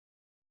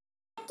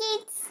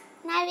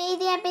நான்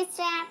வேதியா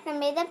பேசுகிறேன்.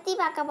 நம்ம எதை பற்றி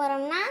பார்க்க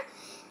போகிறோம்னா,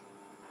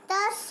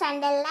 தேர்ட்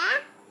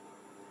ஸ்டாண்டர்டில்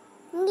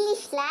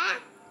இங்கிலீஷில்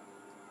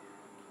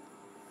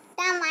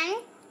Term-1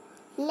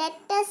 Let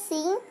us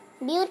sing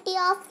beauty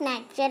of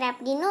nature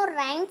அப்படின்னு ஒரு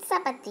ரைம்ஸை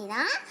பற்றி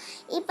தான்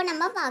இப்போ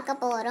நம்ம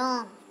பார்க்க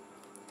போகிறோம்.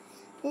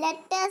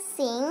 Let us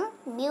sing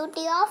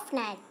beauty of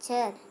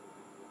nature.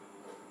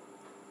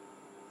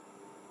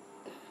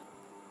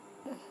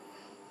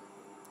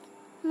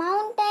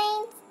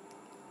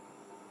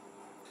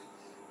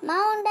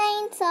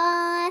 Mountains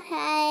are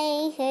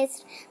highest,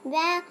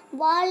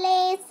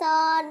 valleys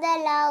are the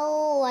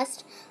lowest,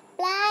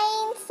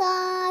 plains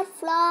are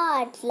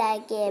flat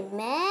like a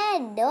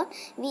meadow,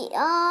 we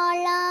all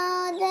know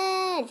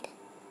that.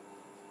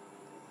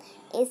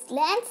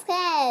 Islands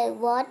have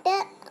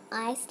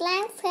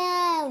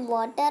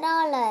water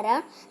all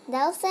around,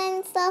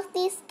 thousands of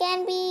these can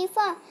be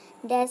found.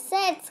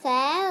 Deserts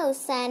have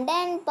sand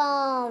and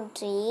palm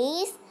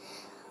trees,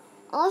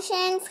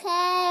 oceans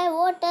have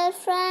water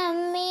from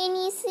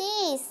many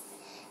seas.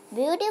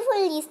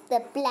 Beautiful is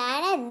the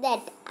planet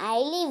that I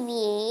live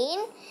in.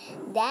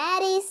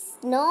 There is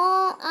no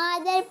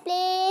other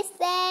place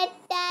that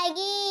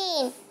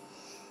again.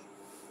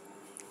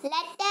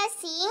 Let us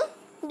sing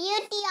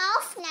beauty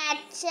of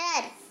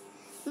nature.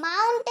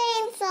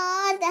 Mountains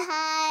are the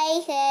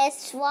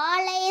highest,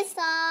 valleys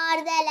are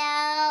the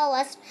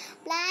lowest,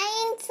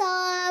 plains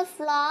are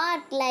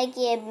flat like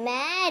a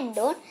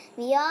meadow.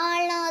 We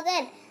all know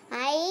that.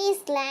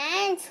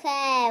 Islands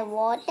have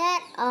water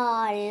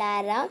all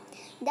around,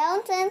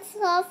 thousands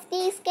of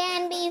these can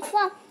be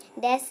found.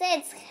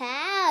 Deserts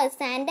have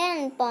sand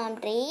and palm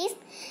trees,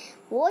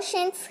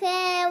 oceans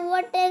have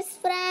waters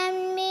from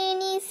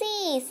many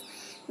seas.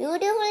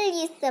 Beautiful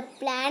is the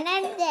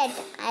planet that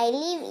I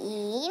live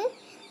in.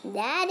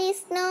 There is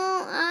no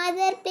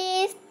other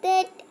place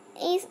that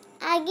is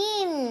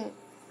again.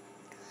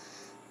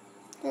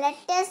 Let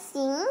us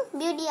sing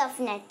beauty of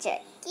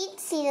nature.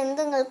 Kids, இது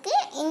வந்து உங்களுக்கு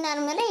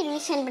இன்னொரு முறை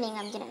revision பண்ணி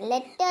காமிக்கிறேன்.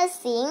 Let us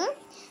sing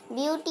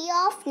beauty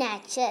of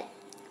nature.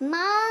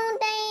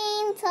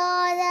 Mountains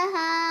are the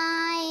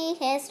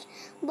highest,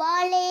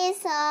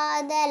 valleys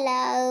are the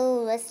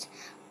lowest,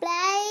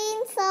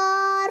 plains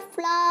are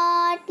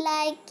flat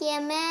like a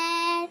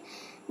mat.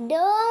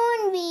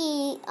 Don't we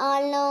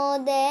all know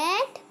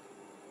that?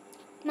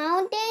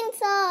 Mountains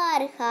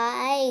are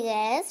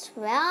highest,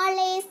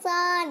 valleys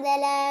are the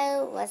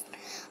lowest,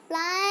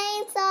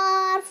 plains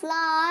are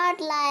flat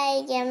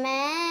like a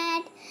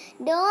mat.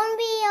 Don't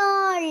we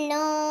all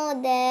know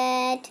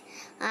that?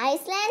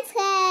 Islands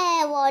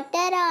have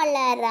water all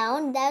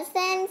around,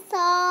 thousands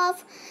of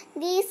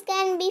these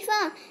can be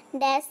found.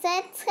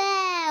 Deserts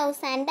have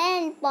sand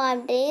and palm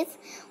trees,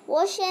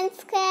 oceans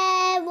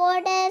have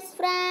waters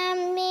from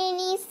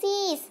many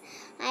seas.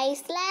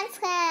 Islands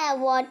have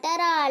water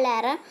all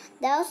around,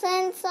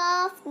 thousands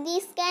of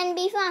these can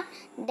be found.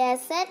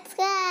 Deserts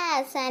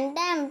have sand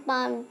and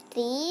palm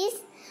trees,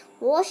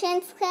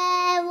 oceans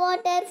have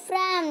water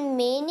from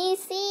many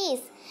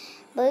seas.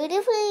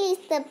 Beautiful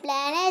is the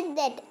planet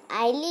that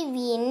I live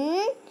in.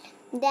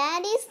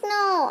 There is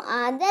no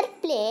other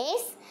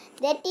place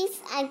that is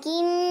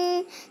akin.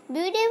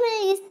 Beautiful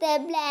is the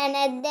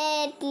planet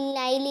that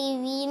I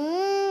live in.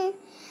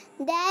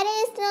 There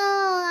is no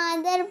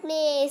other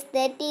place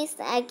that is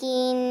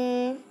akin.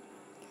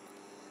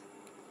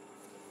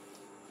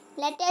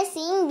 Let us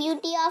sing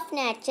beauty of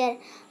nature.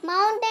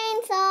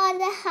 Mountains are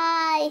the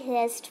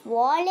highest,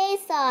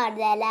 valleys are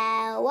the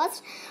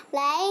lowest,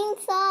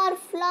 plains are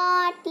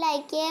flat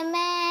like a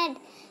mat.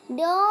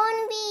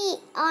 Don't we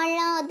all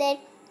know that?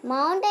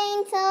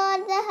 Mountains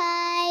are the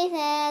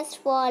highest,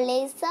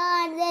 valleys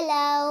are the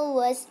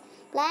lowest,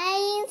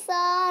 plains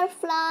are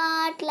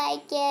flat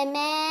like a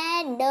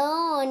mat.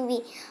 Don't we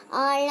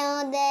all know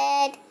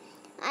that?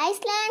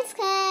 Islands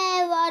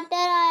have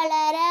water all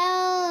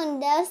around,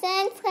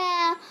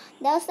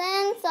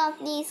 thousands of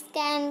these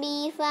can be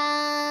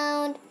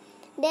found.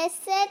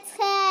 Deserts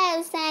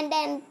have sand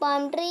and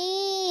palm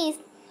trees,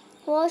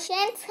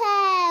 oceans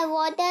have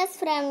waters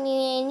from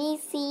many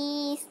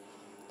seas.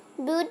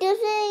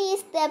 Beautiful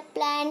is the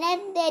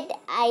planet that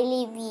I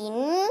live in.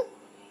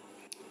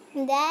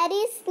 There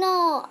is no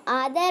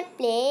other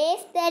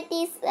place that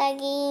is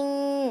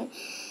again.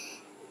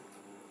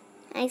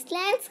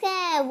 Islands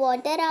have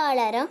water all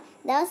around,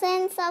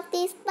 thousands of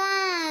these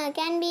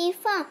can be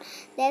found.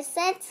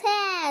 Deserts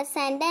have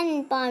sand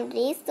and palm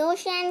trees,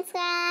 oceans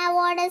have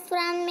waters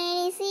from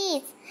many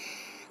seas.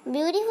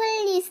 Beautiful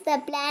is the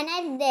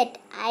planet that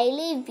I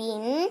live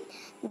in.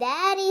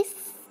 There is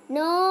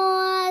no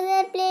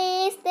other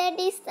place that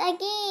is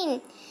again.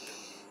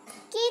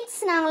 Kids,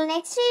 நான் உங்களை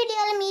next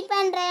வீடியோவில் meet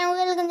பண்ணுறேன்.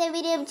 உங்களுக்கு இந்த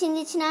video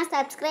பிடிச்சிருந்துச்சுன்னா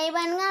subscribe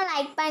பண்ணுங்கள்,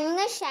 like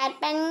பண்ணுங்கள், share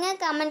பண்ணுங்கள்,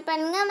 கமெண்ட்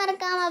பண்ணுங்கள்.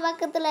 மறக்காமல்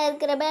பக்கத்தில்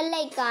இருக்கிற பெல்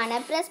ஐக்கானை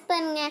ப்ரெஸ்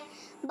பண்ணுங்கள்.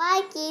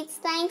 பாய் கிட்ஸ்,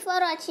 தேங்க்ஸ்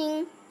ஃபார் வாட்சிங்.